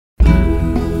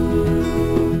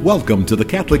Welcome to the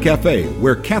Catholic Cafe,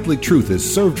 where Catholic truth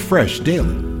is served fresh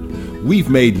daily. We've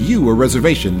made you a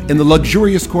reservation in the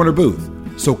luxurious corner booth,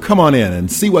 so come on in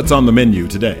and see what's on the menu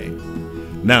today.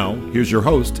 Now, here's your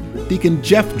host, Deacon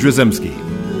Jeff Drzymski.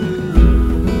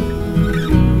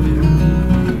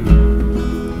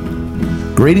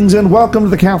 Greetings and welcome to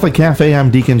the Catholic Cafe.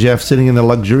 I'm Deacon Jeff, sitting in the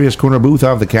luxurious corner booth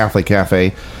of the Catholic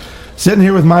Cafe. Sitting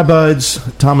here with my buds,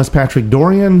 Thomas Patrick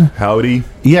Dorian. Howdy.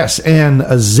 Yes, and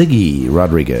Ziggy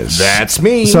Rodriguez. That's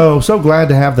me. So glad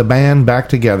to have the band back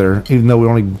together, even though we're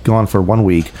only gone for 1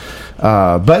 week.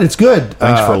 But it's good.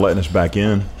 Thanks for letting us back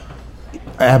in.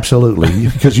 Absolutely,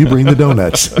 because you bring the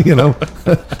donuts, you know.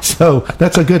 So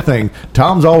that's a good thing.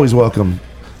 Tom's always welcome.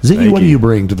 Ziggy, what do you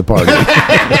bring to the party?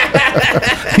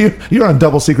 You're on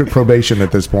double secret probation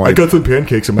at this point. I got some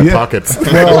pancakes in my pockets.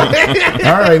 Well,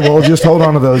 all right, well, just hold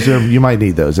on to those. You might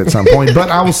need those at some point.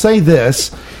 But I will say this: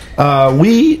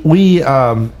 we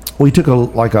took a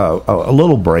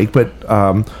little break, but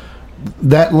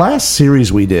that last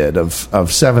series we did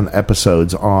of 7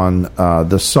 episodes on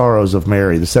the sorrows of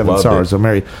Mary, the seven sorrows of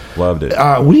Mary. Loved it.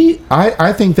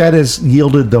 I think that has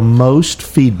yielded the most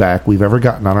feedback we've ever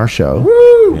gotten on our show.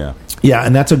 Woo! Yeah,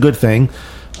 and that's a good thing.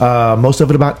 Most of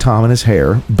it about Tom and his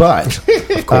hair, but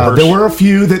there were a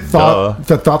few that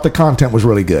thought the content was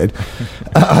really good.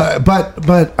 But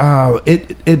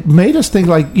it made us think,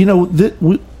 like, you know,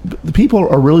 the people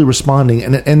are really responding,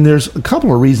 and there's a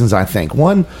couple of reasons, I think.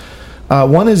 One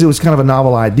is it was kind of a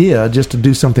novel idea just to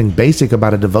do something basic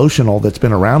about a devotional that's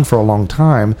been around for a long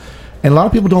time, and a lot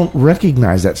of people don't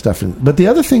recognize that stuff. But the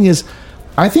other thing is,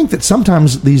 I think that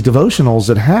sometimes these devotionals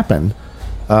that happen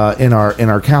in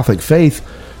our Catholic faith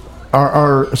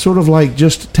are sort of like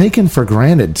just taken for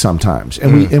granted sometimes,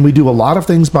 and we do a lot of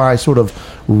things by sort of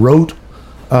rote,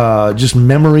 just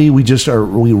memory. We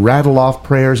rattle off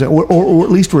prayers, or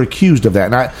at least we're accused of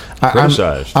that. And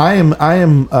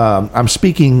I'm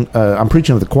speaking. I'm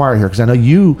preaching to the choir here, because I know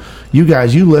you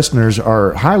guys, you listeners,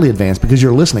 are highly advanced because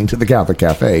you're listening to the Catholic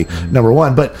Cafe. Number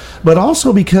one, but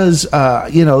also because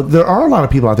there are a lot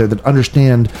of people out there that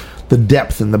understand the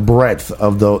depth and the breadth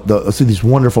of these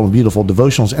wonderful and beautiful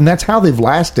devotionals, and that's how they've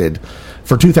lasted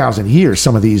for 2,000 years.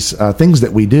 Some of these things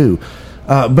that we do,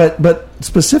 but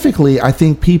specifically, I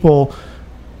think people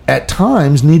at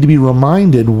times need to be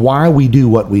reminded why we do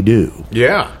what we do.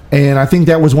 Yeah, and I think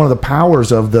that was one of the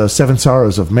powers of the 7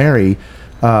 Sorrows of Mary,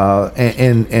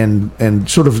 and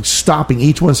sort of stopping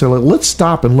each one. So let's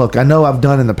stop and look. I know I've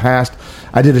done in the past.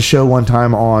 I did a show one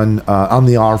time on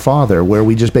the Our Father, where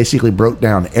we just basically broke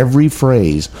down every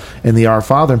phrase in the Our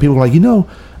Father, and people were like,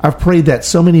 I've prayed that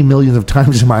so many millions of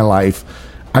times in my life.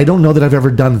 I don't know that I've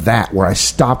ever done that, where I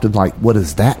stopped and like, what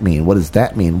does that mean? What does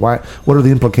that mean? What are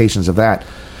the implications of that?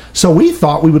 So we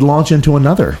thought we would launch into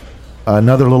another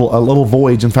little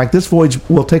voyage. In fact, this voyage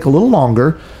will take a little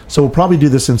longer, so we'll probably do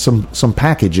this in some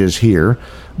packages here,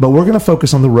 but we're going to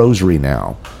focus on the Rosary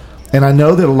now. And I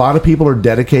know that a lot of people are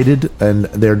dedicated and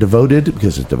they're devoted,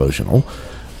 because it's devotional,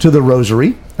 to the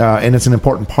Rosary, and it's an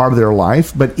important part of their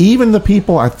life. But even the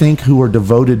people, I think, who are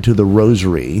devoted to the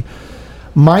Rosary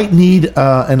might need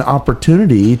an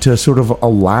opportunity to sort of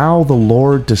allow the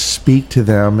Lord to speak to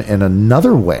them in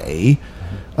another way.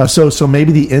 So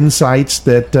maybe the insights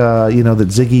that that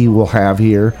Ziggy will have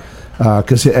here,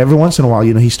 because every once in a while,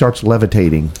 he starts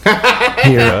levitating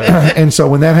here, and so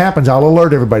when that happens, I'll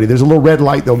alert everybody. There's a little red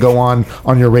light that'll go on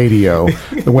your radio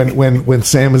when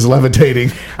Sam is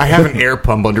levitating. I have an air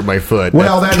pump under my foot.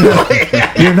 Well,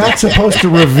 you're not supposed to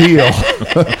reveal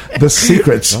the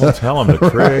secrets. Don't tell them the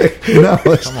trick.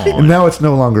 Right? Now it's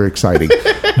no longer exciting.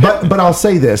 But I'll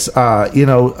say this,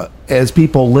 as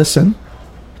people listen,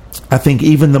 I think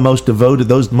even those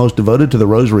most devoted to the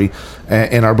Rosary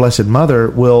and our Blessed Mother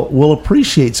will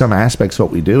appreciate some aspects of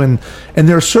what we do. And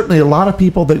there are certainly a lot of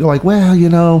people that are like,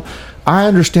 well, I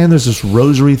understand there's this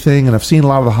Rosary thing, and I've seen a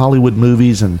lot of the Hollywood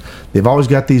movies, and they've always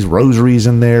got these rosaries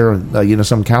in there. And,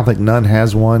 some Catholic nun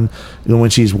has one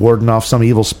when she's warding off some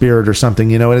evil spirit or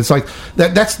something, and it's like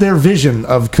that's their vision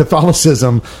of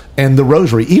Catholicism and the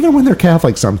Rosary, even when they're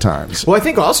Catholic sometimes. Well, I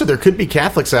think also there could be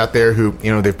Catholics out there who,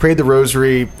 they've prayed the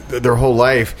Rosary their whole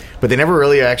life, but they never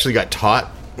really actually got taught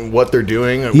what they're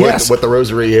doing and what the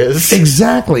Rosary is.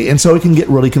 Exactly. And so it can get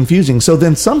really confusing. So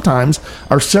then sometimes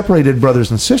our separated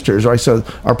brothers and sisters, so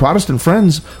our Protestant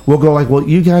friends will go like, well,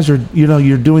 you guys are,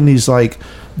 you're doing these you're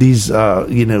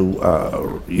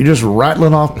just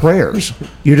rattling off prayers.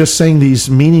 You're just saying these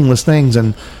meaningless things,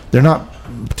 and they're not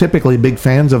typically big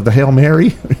fans of the Hail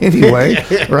Mary anyway,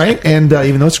 right? And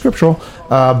even though it's scriptural,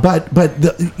 but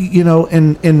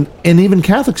and even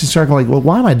Catholics start going like, well,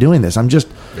 why am I doing this? I'm just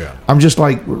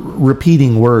like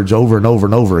repeating words over and over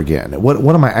and over again.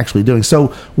 What am I actually doing?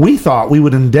 So we thought we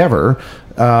would endeavor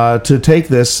to take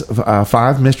this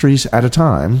 5 mysteries at a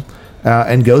time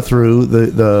and go through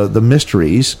the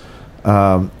mysteries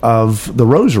of the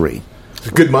Rosary. It's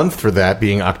a good month for that,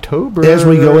 being October. As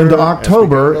we go into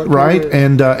October, right?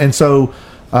 And so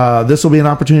this will be an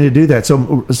opportunity to do that.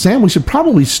 So, Sam, we should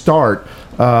probably start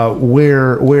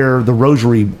where the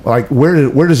Rosary, like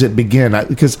where does it begin?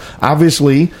 Because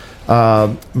obviously,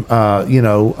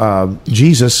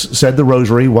 Jesus said the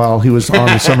Rosary while he was on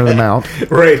the Sermon on the Mount.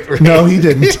 Right. No, he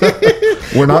didn't.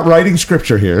 We're not writing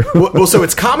scripture here. well, so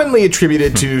it's commonly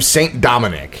attributed to Saint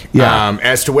Dominic. Yeah.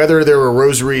 As to whether there were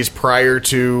rosaries prior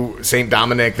to Saint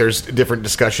Dominic, there's different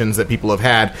discussions that people have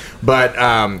had.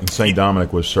 But Saint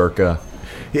Dominic was circa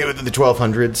the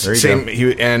 1200s. There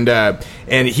you go.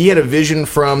 And he had a vision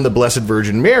from the Blessed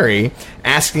Virgin Mary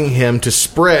asking him to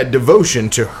spread devotion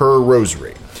to her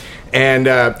rosary. And,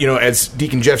 as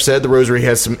Deacon Jeff said, the Rosary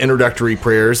has some introductory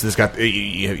prayers. It's got,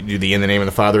 you do the In the Name of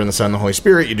the Father, and the Son, and the Holy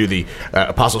Spirit. You do the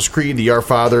Apostles' Creed, the Our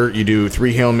Father. You do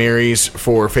 3 Hail Marys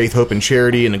for faith, hope, and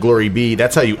charity, and the Glory Be.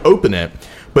 That's how you open it.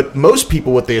 But most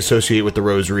people, what they associate with the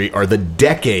Rosary are the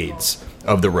decades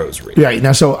of the Rosary. Right.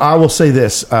 Now, so I will say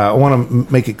this. I want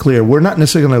to make it clear. We're not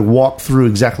necessarily going to walk through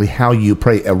exactly how you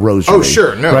pray a Rosary. Oh,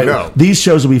 sure. No. These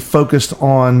shows will be focused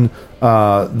on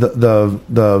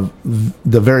the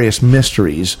various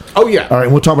mysteries. Oh, yeah. All right,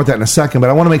 and we'll talk about that in a second,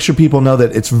 but I want to make sure people know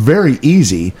that it's very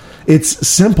easy. It's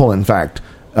simple, in fact.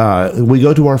 We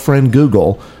go to our friend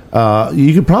Google.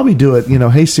 You could probably do it,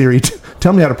 hey, Siri,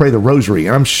 tell me how to pray the Rosary.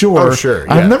 And I'm sure. Oh, sure.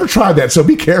 Yeah. I've never tried that, so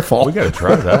be careful. We got to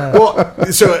try that.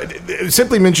 Well, so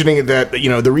simply mentioning that,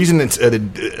 the reason it's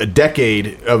a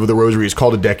decade of the Rosary is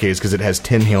called a decade is because it has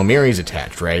 10 Hail Marys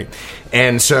attached, right?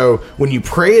 And so when you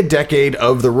pray a decade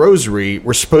of the Rosary,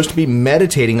 we're supposed to be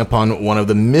meditating upon one of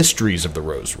the mysteries of the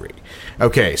Rosary.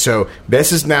 Okay, so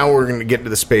this is now we're going to get into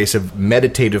the space of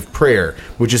meditative prayer,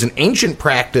 which is an ancient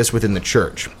practice within the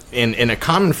Church. And a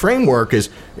common framework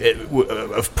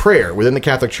of prayer within the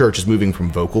Catholic Church is moving from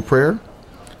vocal prayer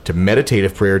to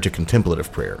meditative prayer to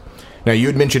contemplative prayer. Now, you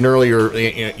had mentioned earlier,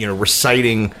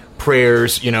 reciting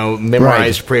prayers,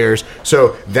 memorized prayers.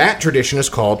 So that tradition is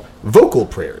called vocal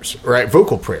prayers, right?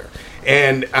 Vocal prayer.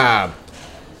 And, but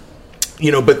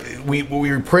we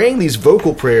were praying these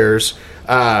vocal prayers,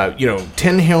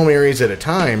 10 Hail Marys at a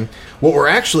time. What we're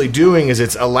actually doing is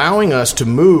it's allowing us to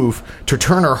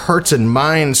turn our hearts and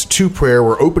minds to prayer.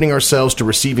 We're opening ourselves to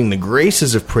receiving the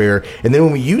graces of prayer. And then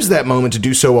when we use that moment to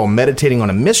do so while meditating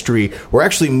on a mystery, we're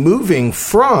actually moving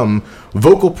from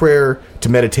vocal prayer to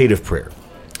meditative prayer.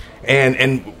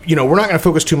 And we're not going to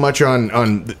focus too much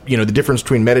on the difference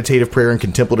between meditative prayer and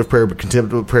contemplative prayer, but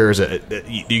contemplative prayer is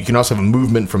you can also have a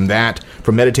movement from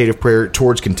meditative prayer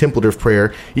towards contemplative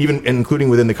prayer, even including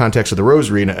within the context of the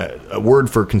Rosary. And a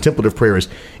word for contemplative prayer is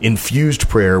infused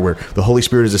prayer, where the Holy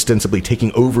Spirit is ostensibly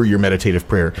taking over your meditative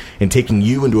prayer and taking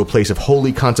you into a place of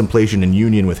holy contemplation and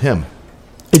union with Him.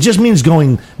 It just means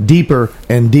going deeper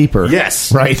and deeper.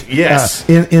 Yes. Right? Yes.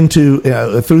 Into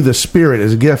through the Spirit,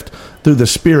 as a gift, through the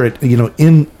Spirit,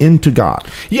 into God.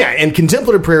 Yeah, and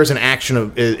contemplative prayer is an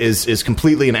action is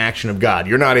completely an action of God.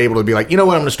 You're not able to be like, I'm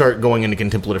going to start going into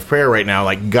contemplative prayer right now.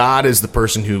 Like, God is the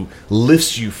person who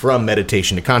lifts you from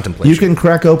meditation to contemplation. You can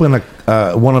crack open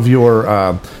one of your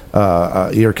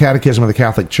Catechism of the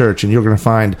Catholic Church, and you're going to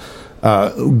find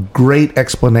great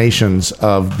explanations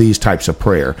of these types of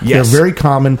prayer. Yes. They're very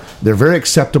common. They're very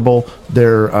acceptable.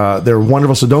 They're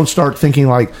wonderful. So don't start thinking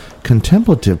like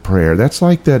contemplative prayer. That's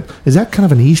like that. Is that kind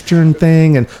of an Eastern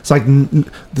thing? And it's like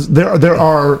there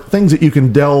are things that you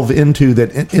can delve into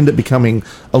that end up becoming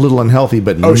a little unhealthy,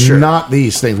 but not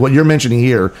these things. What you're mentioning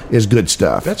here is good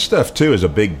stuff. That stuff too is a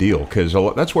big deal because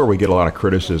that's where we get a lot of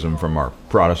criticism from our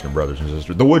Protestant brothers and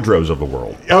sisters, the Woodrows of the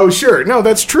world. Oh, sure. No,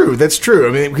 that's true. That's true.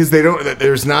 I mean, because they don't.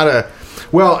 There's not a.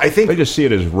 Well, I think they just see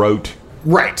it as rote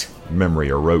memory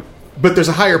or rote. But there's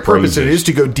a higher purpose, and it is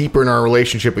to go deeper in our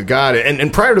relationship with God.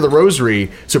 And prior to the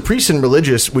Rosary, so priests and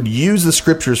religious would use the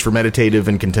Scriptures for meditative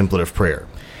and contemplative prayer.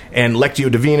 And Lectio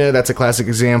Divina, that's a classic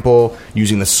example,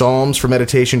 using the Psalms for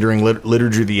meditation during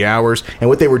Liturgy of the Hours. And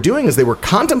what they were doing is they were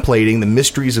contemplating the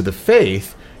mysteries of the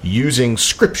faith using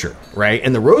Scripture, right?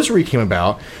 And the Rosary came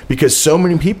about because so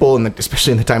many people,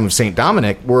 especially in the time of St.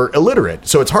 Dominic, were illiterate.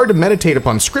 So it's hard to meditate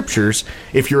upon Scriptures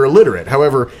if you're illiterate.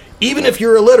 However, even if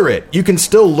you're illiterate, you can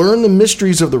still learn the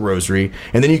mysteries of the Rosary,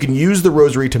 and then you can use the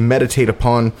Rosary to meditate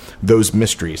upon those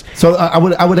mysteries. So I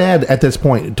would add at this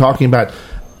point, talking about,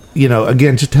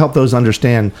 again, just to help those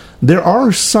understand, there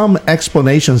are some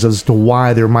explanations as to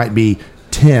why there might be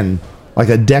 10, like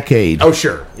a decade. Oh,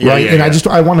 sure. Right.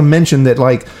 I want to mention that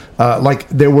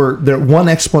there one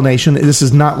explanation. This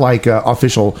is not like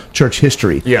official church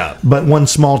history. Yeah. But one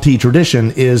small T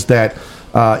tradition is that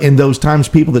in those times,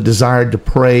 people that desired to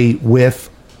pray with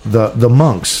the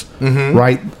monks,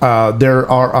 right?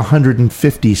 There are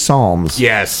 150 psalms.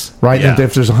 Yes. Right. Yeah. And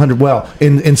if there's 100,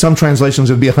 in some translations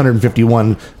it'd be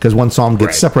 151 because one psalm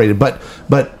gets separated. But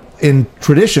in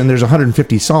tradition, there's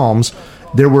 150 psalms.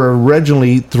 There were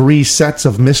originally 3 sets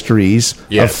of mysteries,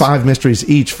 of 5 mysteries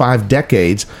each, 5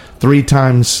 decades. 3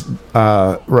 times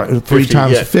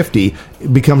 50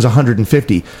 becomes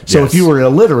 150. So if you were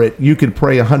illiterate, you could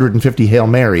pray 150 Hail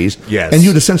Marys, and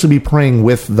you'd essentially be praying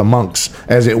with the monks,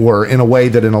 as it were, in a way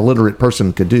that an illiterate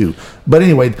person could do. But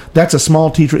anyway, that's a small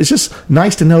teacher. It's just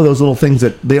nice to know those little things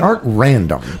that they aren't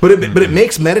random. But it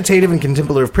makes meditative and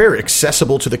contemplative prayer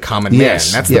accessible to the common man.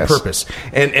 That's the purpose.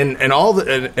 And all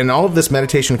of this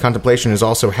meditation and contemplation is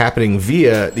also happening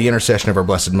via the intercession of our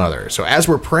Blessed Mother. So as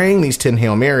we're praying these 10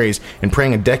 Hail Marys and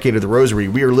praying a decade of the Rosary,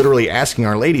 we are literally asking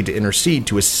Our Lady to intercede,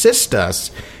 to assist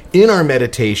us in our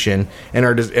meditation and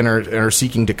are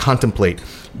seeking to contemplate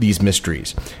these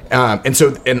mysteries. And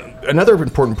another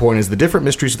important point is the different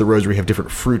mysteries of the Rosary have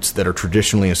different fruits that are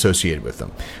traditionally associated with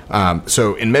them.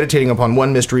 So in meditating upon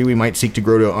one mystery, we might seek to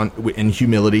grow in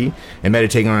humility, and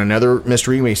meditating on another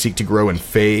mystery, we may seek to grow in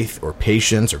faith or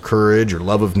patience or courage or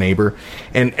love of neighbor.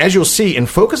 And as you'll see, in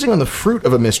focusing on the fruit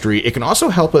of a mystery, it can also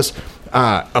help us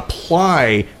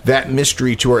apply that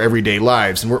mystery to our everyday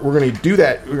lives. And we're going to do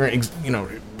that. We're going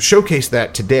to showcase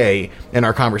that today in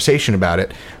our conversation about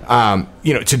it.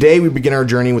 Today we begin our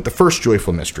journey with the first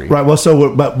joyful mystery. Right.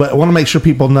 Well, but I want to make sure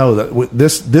people know that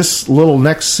this little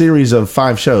next series of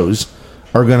 5 shows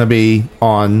are going to be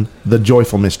on the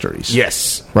joyful mysteries.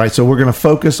 Yes. Right. So we're going to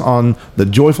focus on the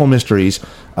joyful mysteries,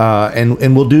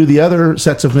 and we'll do the other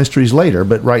sets of mysteries later.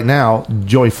 But right now,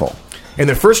 joyful. And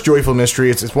the first joyful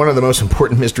mystery, it's one of the most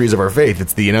important mysteries of our faith.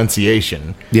 It's the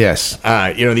Annunciation. Yes.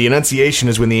 The Annunciation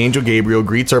is when the angel Gabriel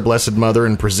greets our Blessed Mother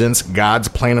and presents God's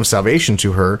plan of salvation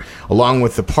to her, along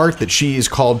with the part that she is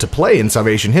called to play in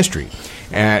salvation history.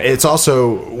 It's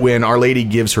also when Our Lady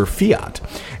gives her fiat.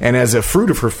 And as a fruit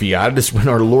of her fiat, it's when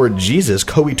our Lord Jesus,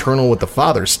 co-eternal with the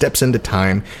Father, steps into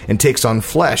time and takes on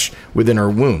flesh within her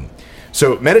womb.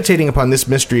 So meditating upon this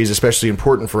mystery is especially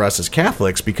important for us as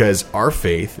Catholics because our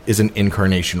faith is an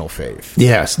incarnational faith.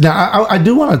 Yes. Now, I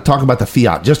do want to talk about the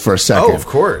fiat just for a second. Oh, of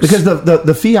course. Because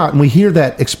the fiat, and we hear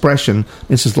that expression,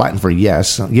 this is Latin for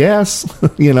yes. Yes.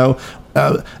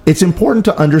 It's important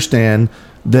to understand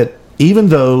that even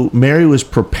though Mary was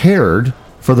prepared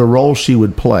for the role she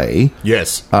would play.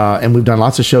 Yes. And we've done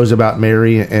lots of shows about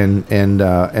Mary and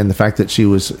the fact that she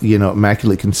was,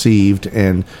 immaculately conceived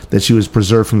and that she was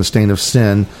preserved from the stain of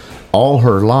sin all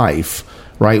her life,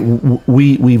 right?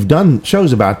 We've done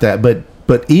shows about that,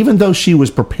 but even though she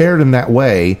was prepared in that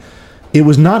way, it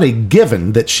was not a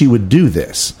given that she would do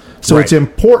this. So It's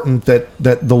important that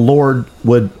the Lord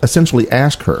would essentially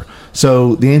ask her.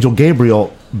 So the angel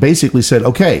Gabriel basically said,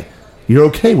 "Okay, you're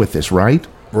okay with this, right?"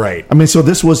 Right. I mean, so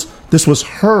this was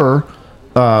her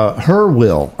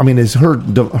will. I mean, is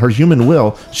her human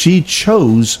will. She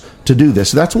chose to do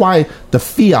this. So that's why the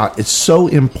fiat is so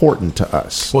important to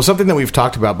us. Well, something that we've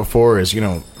talked about before is,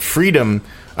 freedom.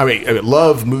 I mean,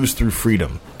 love moves through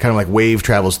freedom, kind of like wave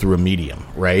travels through a medium,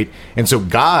 right? And so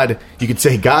God, you could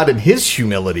say God in his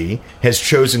humility has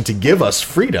chosen to give us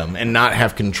freedom and not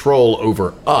have control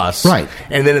over us. Right.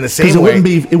 And then in the same way...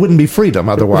 it wouldn't be freedom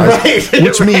otherwise, right,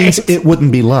 which means it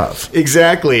wouldn't be love.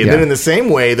 Exactly. And then in the same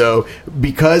way, though,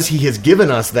 because he has given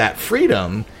us that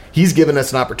freedom, he's given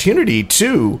us an opportunity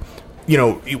to...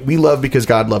 we love because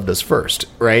God loved us first,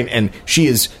 right? And she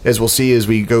is, as we'll see as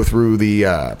we go through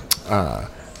the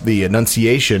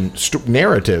Annunciation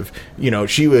narrative,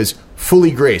 she was fully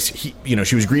graced.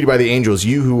 She was greeted by the angels.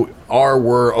 You who are,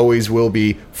 were, always will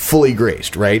be fully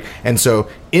graced, right? And so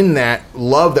in that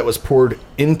love that was poured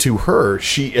into her,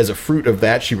 she, as a fruit of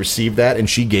that, she received that and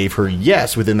she gave her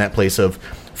yes within that place of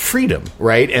freedom,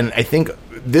 right? And I think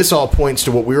this all points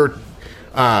to what we were,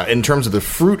 in terms of the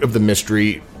fruit of the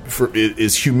mystery,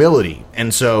 is humility.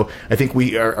 And so I think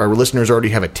our listeners already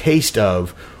have a taste of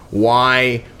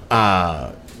why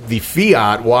the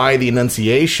fiat, why the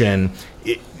Annunciation,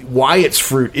 why its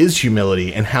fruit is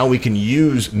humility, and how we can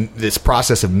use this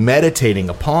process of meditating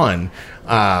upon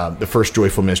the first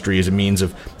joyful mystery as a means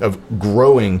of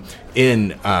growing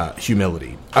in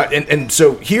humility. And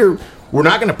so here, we're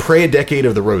not going to pray a decade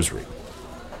of the Rosary,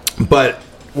 but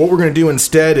what we're going to do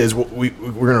instead is we're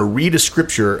going to read the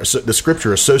scripture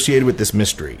associated with this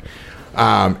mystery.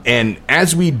 And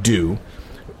as we do,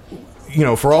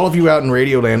 for all of you out in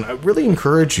Radio Land, I really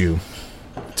encourage you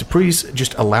to please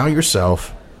just allow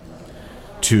yourself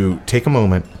to take a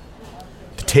moment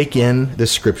to take in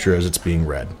this scripture as it's being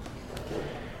read,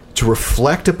 to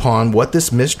reflect upon what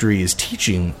this mystery is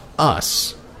teaching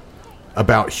us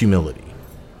about humility.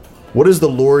 What is the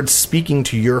Lord speaking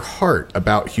to your heart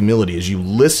about humility as you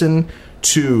listen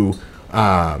to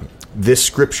this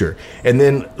scripture? And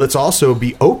then let's also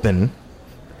be open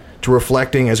to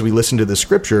reflecting as we listen to the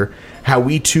scripture how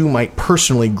we too might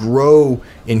personally grow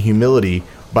in humility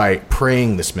by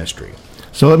praying this mystery.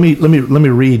 So let me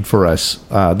read for us.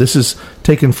 This is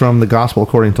taken from the Gospel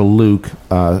according to Luke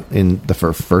in the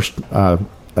first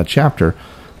chapter,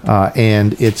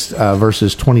 and it's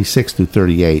verses 26 through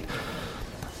 38.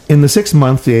 In the 6th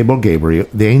month,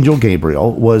 the angel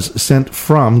Gabriel was sent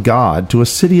from God to a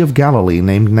city of Galilee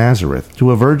named Nazareth,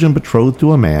 to a virgin betrothed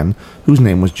to a man whose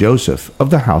name was Joseph, of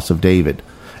the house of David,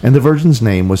 and the virgin's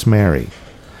name was Mary.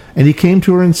 And he came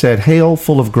to her and said, "Hail,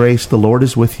 full of grace, the Lord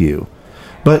is with you."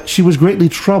 But she was greatly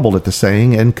troubled at the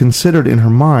saying, and considered in her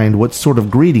mind what sort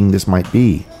of greeting this might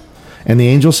be. And the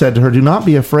angel said to her, "Do not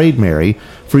be afraid, Mary,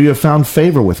 for you have found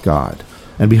favor with God.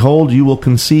 And behold, you will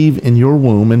conceive in your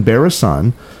womb and bear a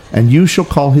son, and you shall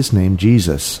call his name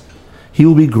Jesus. He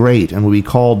will be great and will be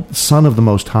called Son of the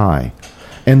Most High.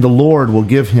 And the Lord will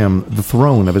give him the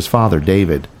throne of his father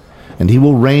David. And he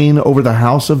will reign over the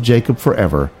house of Jacob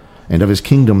forever, and of his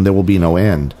kingdom there will be no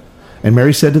end." And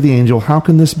Mary said to the angel, "How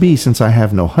can this be, since I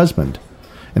have no husband?"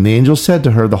 And the angel said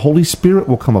to her, "The Holy Spirit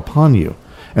will come upon you,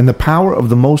 and the power of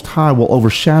the Most High will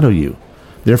overshadow you.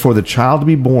 Therefore the child to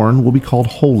be born will be called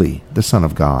Holy, the Son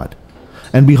of God.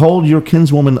 And behold, your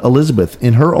kinswoman Elizabeth,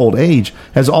 in her old age,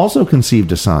 has also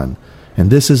conceived a son, and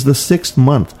this is the 6th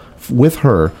month with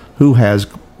her who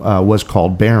was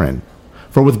called barren.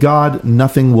 For with God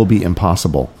nothing will be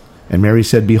impossible." And Mary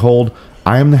said, "Behold,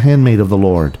 I am the handmaid of the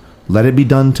Lord. Let it be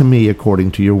done to me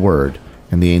according to your word."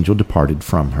 And the angel departed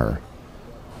from her.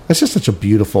 That's just such a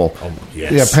beautiful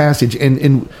passage.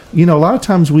 And a lot of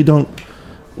times we don't.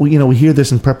 We hear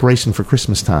this in preparation for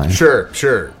Christmas time.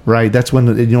 Sure. Right. That's when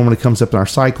when it comes up in our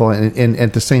cycle, and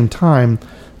at the same time,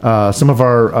 some of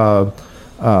our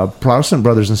Protestant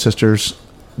brothers and sisters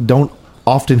don't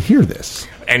often hear this.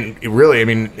 And really,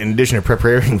 in addition to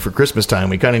preparing for Christmas time,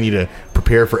 we kind of need to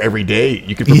prepare for every day.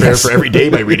 You can prepare for every day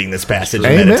by reading this passage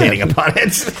and meditating upon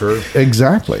it. True.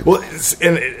 Exactly. Well,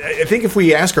 and I think if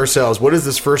we ask ourselves, what does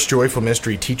this first joyful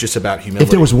mystery teach us about humility?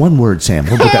 If there was one word, Sam,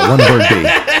 what would that one word be?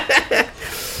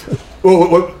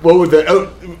 Well, what would that? Oh,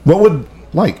 what would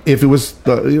if it was?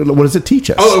 What does it teach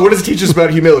us? Oh, what does it teach us about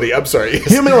humility? I'm sorry,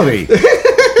 humility.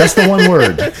 That's the one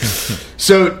word.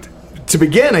 So, to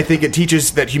begin, I think it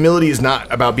teaches that humility is not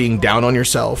about being down on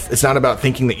yourself. It's not about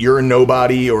thinking that you're a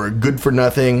nobody or a good for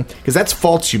nothing, because that's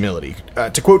false humility.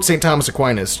 To quote St. Thomas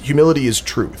Aquinas, humility is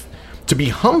truth. To be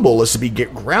humble is to be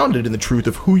grounded in the truth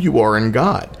of who you are in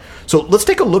God. So let's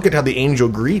take a look at how the angel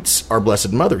greets our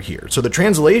Blessed Mother here. So the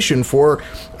translation for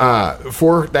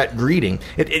that greeting,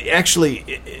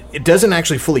 it doesn't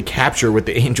actually fully capture what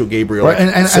the angel Gabriel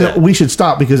said. And we should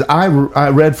stop, because I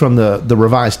read from the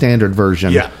Revised Standard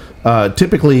Version. Yeah.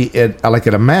 Typically, at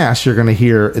a Mass, you're going to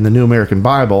hear in the New American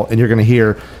Bible, and you're going to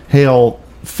hear, "Hail,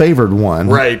 favored one."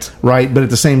 Right. But at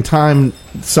the same time,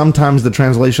 sometimes the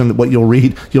translation, what you'll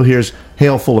hear is,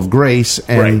 "Hail, full of grace."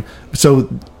 And so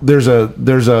there's a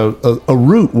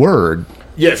root word.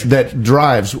 Yes, that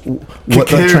drives what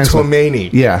translation.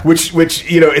 Yeah, which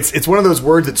it's one of those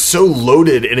words that's so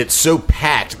loaded and it's so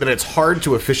packed that it's hard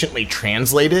to efficiently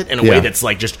translate it in a way that's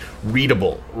just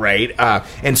readable, right?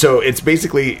 And so it's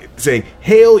basically saying,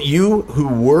 "Hail, you who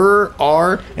were,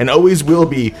 are, and always will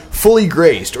be fully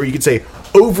graced," or you could say,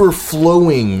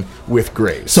 "overflowing with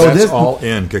grace." So that's all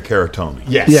in Kakeratomene.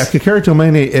 Yes,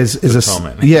 Kakeratomene is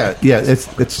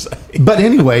it's. But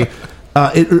anyway.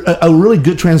 A really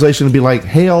good translation would be like,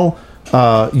 "Hail,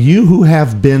 you who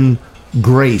have been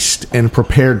graced and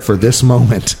prepared for this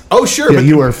moment." Oh, sure. But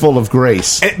you are full of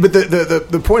grace. But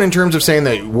the point in terms of saying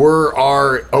that were,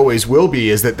 are, always will be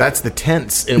is that that's the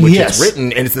tense in which it's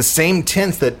written. And it's the same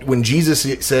tense that when Jesus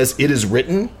says, "It is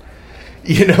written."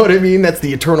 You know what I mean? That's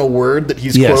the eternal word that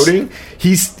he's quoting.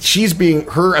 She's being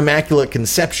her immaculate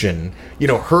conception,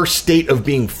 her state of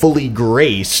being fully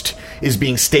graced is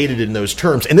being stated in those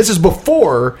terms. And this is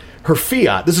before her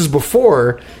fiat. This is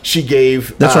before she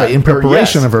gave... That's right, in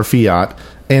preparation of her fiat.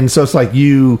 And so it's like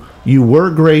you were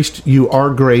graced, you are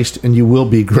graced, and you will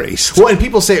be graced. Well, and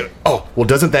people say, "Oh, well,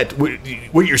 doesn't that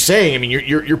what you're saying? I mean,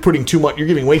 you're putting too much. You're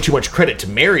giving way too much credit to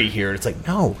Mary here." It's like,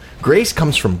 no, grace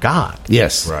comes from God.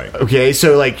 Yes, right. Okay,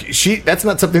 so like that's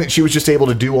not something that she was just able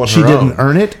to do on her own. She didn't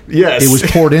earn it. Yes, it was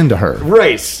poured into her.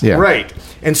 Right. Yeah. Right.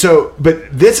 And so,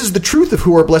 but this is the truth of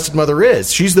who our Blessed Mother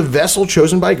is. She's the vessel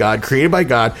chosen by God, created by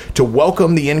God, to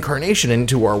welcome the incarnation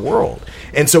into our world.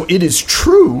 And so it is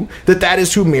true that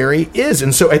is who Mary is.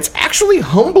 And so it's actually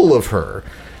humble of her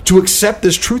to accept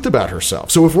this truth about herself.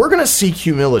 So if we're going to seek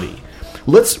humility,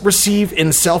 let's receive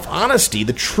in self-honesty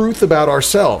the truth about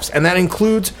ourselves. And that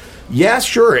includes, yeah,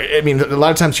 sure. I mean, a lot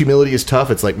of times humility is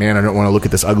tough. It's like, man, I don't want to look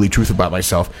at this ugly truth about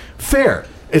myself. Fair.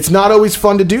 It's not always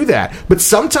fun to do that. But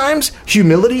sometimes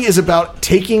humility is about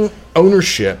taking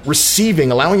ownership, receiving,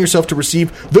 allowing yourself to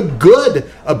receive the good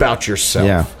about yourself.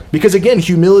 Yeah. Because again,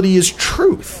 humility is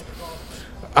truth.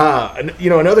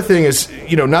 Another thing is,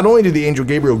 not only did the angel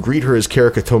Gabriel greet her as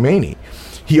Kerikatomene,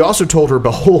 he also told her,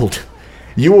 "Behold,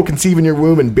 you will conceive in your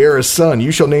womb and bear a son.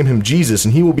 You shall name him Jesus,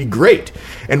 and he will be great,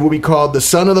 and will be called the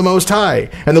Son of the Most High.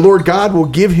 And the Lord God will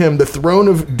give him the throne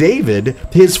of David,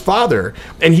 his father,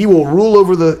 and he will rule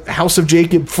over the house of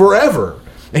Jacob forever.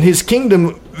 And his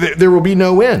kingdom, there will be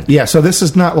no end." Yeah, so this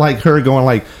is not like her going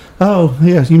like, "Oh,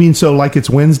 yeah, you mean so like it's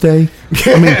Wednesday?"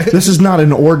 I mean, this is not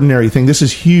an ordinary thing. This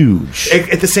is huge.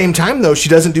 At the same time, though, she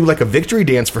doesn't do like a victory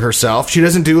dance for herself. She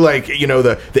doesn't do like,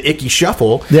 the icky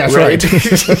shuffle. That's right.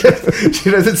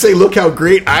 She doesn't say, "Look how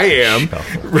great I am."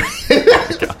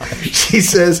 She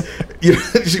says,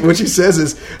 what she says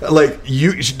is like,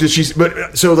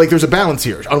 there's a balance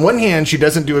here. On one hand, she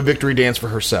doesn't do a victory dance for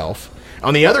herself.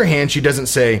 On the other hand, she doesn't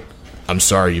say, "I'm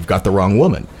sorry, you've got the wrong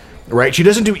woman." Right? She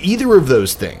doesn't do either of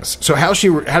those things. So how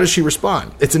does she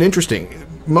respond? It's an interesting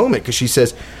moment because she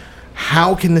says,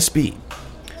 "How can this be,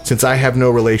 since I have no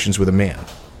relations with a man?"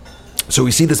 So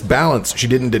we see this balance. She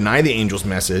didn't deny the angel's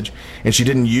message, and she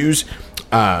didn't use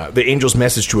the angel's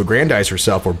message to aggrandize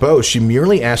herself or boast. She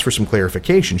merely asked for some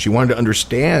clarification. She wanted to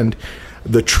understand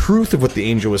the truth of what the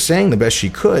angel was saying the best she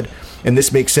could, and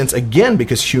this makes sense again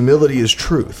because humility is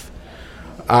truth.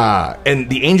 And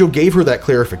the angel gave her that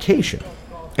clarification.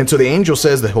 And so the angel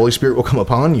says the Holy Spirit will come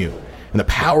upon you, and the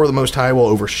power of the Most High will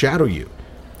overshadow you.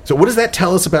 So what does that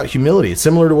tell us about humility? It's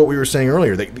similar to what we were saying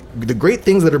earlier. The great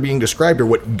things that are being described are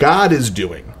what God is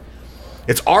doing.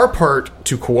 It's our part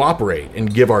to cooperate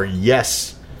and give our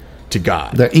yes to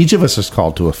God. That each of us is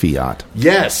called to a fiat.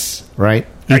 Yes. Right?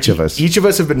 Each of us. Each of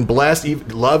us have been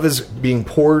blessed. Love is being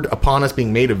poured upon us,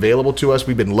 being made available to us.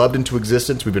 We've been loved into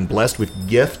existence. We've been blessed with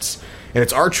gifts. And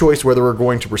it's our choice whether we're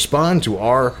going to respond to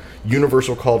our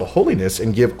universal call to holiness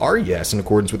and give our yes in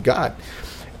accordance with God.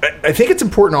 I think it's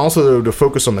important also, though, to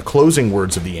focus on the closing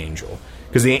words of the angel,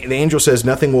 because the angel says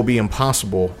nothing will be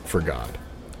impossible for God.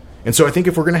 And so I think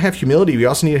if we're going to have humility, we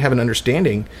also need to have an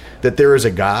understanding that there is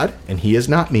a God, and he is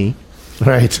not me.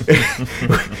 Right.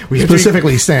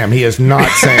 Specifically Sam. He is not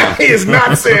Sam. He is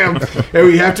not Sam. And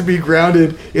we have to be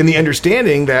grounded in the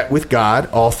understanding that with God,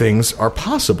 all things are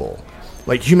possible.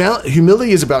 Like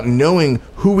humility is about knowing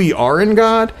who we are in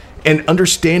God and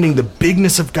understanding the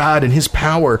bigness of God and his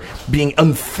power being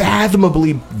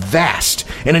unfathomably vast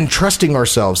and entrusting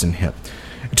ourselves in him.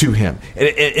 To him, and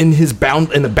in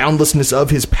the boundlessness of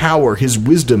his power, his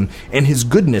wisdom, and his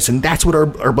goodness. And that's what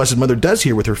our Blessed Mother does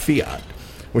here with her fiat,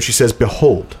 when she says,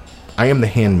 "Behold, I am the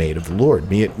handmaid of the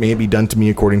Lord. May it be done to me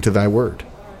according to thy word."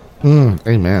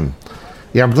 Amen.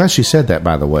 Yeah, I'm glad she said that,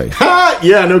 by the way.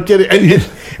 Yeah, no kidding.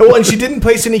 And she didn't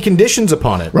place any conditions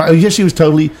upon it. Right. Yeah, it was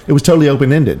totally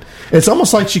open-ended. It's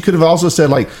almost like she could have also said,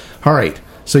 like, all right,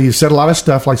 so you've said a lot of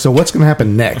stuff, like, so what's going to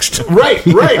happen next? Right.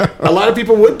 A lot of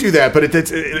people would do that, but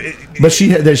but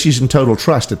she's in total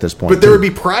trust at this point. But there would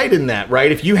be pride in that,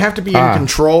 right? If you have to be in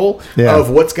control of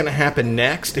what's going to happen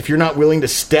next, if you're not willing to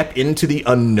step into the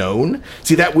unknown,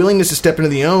 see, that willingness to step into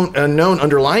the unknown,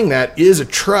 underlying that is a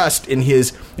trust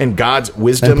in God's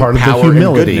wisdom, and part of power, the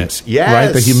humility, and goodness. Yes.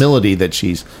 Right? The humility that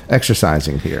she's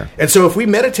exercising here. And so if we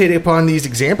meditate upon these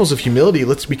examples of humility,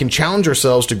 we can challenge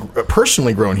ourselves to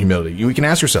personally grow in humility. We can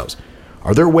ask ourselves,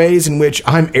 are there ways in which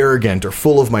I'm arrogant or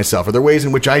full of myself? Are there ways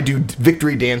in which I do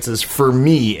victory dances for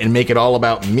me and make it all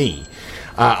about me?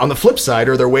 On the flip side,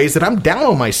 are there ways that I'm down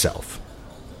on myself?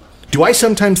 Do I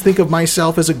sometimes think of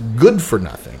myself as a good for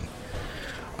nothing?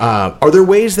 Are there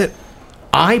ways that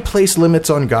I place limits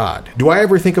on God? Do I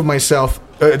ever think to myself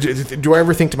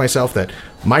that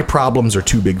my problems are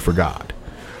too big for God?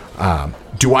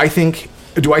 Do I think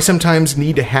Do I sometimes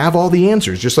need to have all the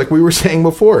answers? Just like we were saying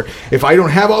before. If I don't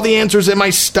have all the answers, am I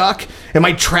stuck? Am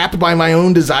I trapped by my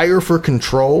own desire for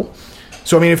control?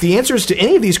 So, I mean, if the answers to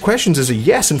any of these questions is a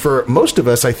yes, and for most of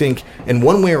us, I think, in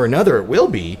one way or another, it will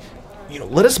be,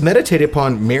 let us meditate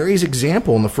upon Mary's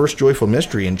example in the first joyful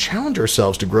mystery and challenge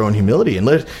ourselves to grow in humility. And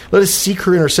let us seek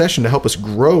her intercession to help us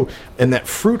grow in that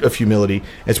fruit of humility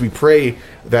as we pray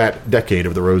that decade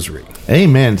of the Rosary.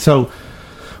 Amen. So,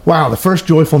 wow, the first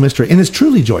joyful mystery, and it's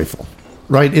truly joyful,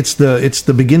 right? It's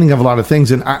the beginning of a lot of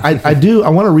things. And I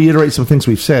want to reiterate some things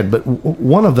we've said, but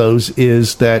one of those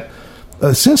is that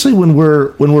essentially when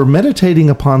we're meditating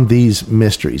upon these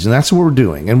mysteries, and that's what we're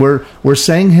doing, and we're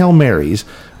saying Hail Marys.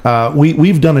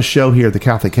 We've done a show here at the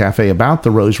Catholic Cafe about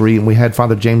the Rosary, and we had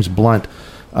Father James Blunt,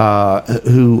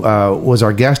 who was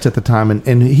our guest at the time,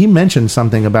 and he mentioned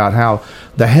something about how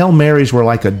the Hail Marys were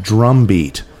like a drum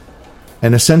beat,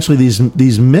 and essentially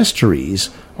these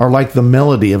mysteries are like the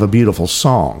melody of a beautiful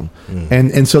song,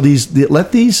 and so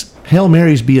let these Hail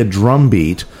Marys be a drum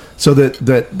beat, so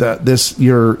that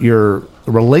your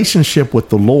relationship with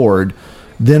the Lord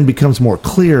then becomes more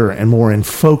clear and more in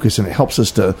focus, and it helps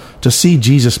us to see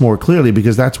Jesus more clearly,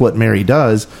 because that's what Mary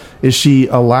does, is she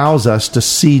allows us to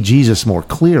see Jesus more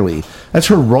clearly. That's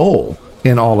her role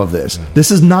in all of this.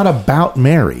 This is not about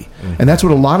Mary, and that's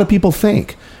what a lot of people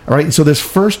think. All right, so this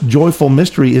first joyful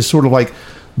mystery is sort of like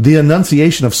the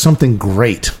Annunciation of something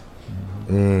great.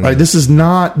 Right? This is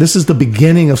the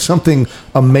beginning of something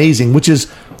amazing, which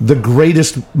is the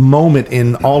greatest moment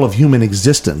in all of human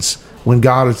existence, when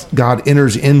God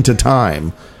enters into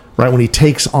time, right? When he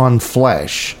takes on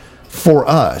flesh for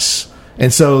us.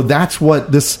 And so that's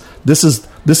what this is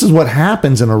what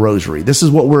happens in a rosary. This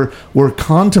is what we're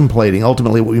contemplating,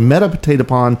 ultimately, what we meditate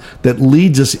upon, that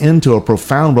leads us into a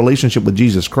profound relationship with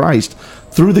Jesus Christ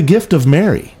through the gift of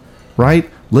Mary, right?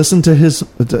 Listen to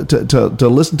to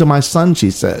listen to my son,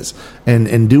 she says,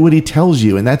 and do what he tells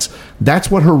you. And that's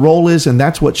what her role is, and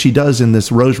that's what she does in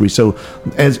this rosary. So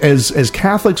as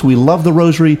Catholics, we love the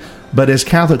rosary, but as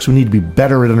Catholics, we need to be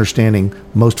better at understanding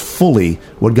most fully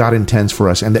what God intends for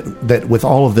us, and that with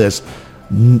all of this,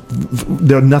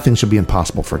 nothing should be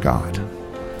impossible for God.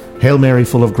 Hail Mary,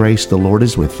 full of grace, the Lord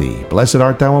is with thee. Blessed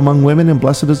art thou among women, and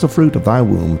blessed is the fruit of thy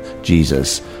womb,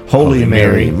 Jesus. Holy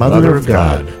Mary, Mother of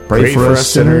God, pray for us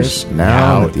sinners,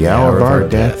 now and at the hour of our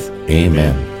death.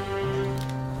 Amen.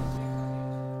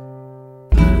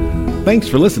 Thanks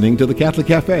for listening to the Catholic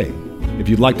Cafe. If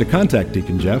you'd like to contact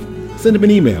Deacon Jeff, send him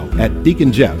an email at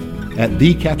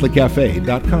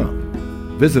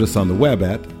deaconjeff@thecatholiccafe.com. Visit us on the web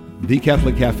at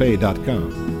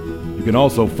thecatholiccafe.com. You can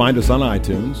also find us on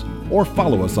iTunes, or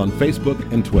follow us on Facebook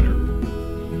and Twitter.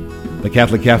 The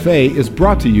Catholic Cafe is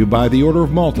brought to you by the Order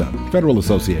of Malta, Federal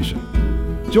Association.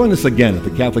 Join us again at the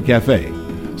Catholic Cafe,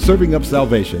 serving up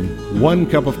salvation one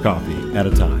cup of coffee at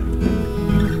a time.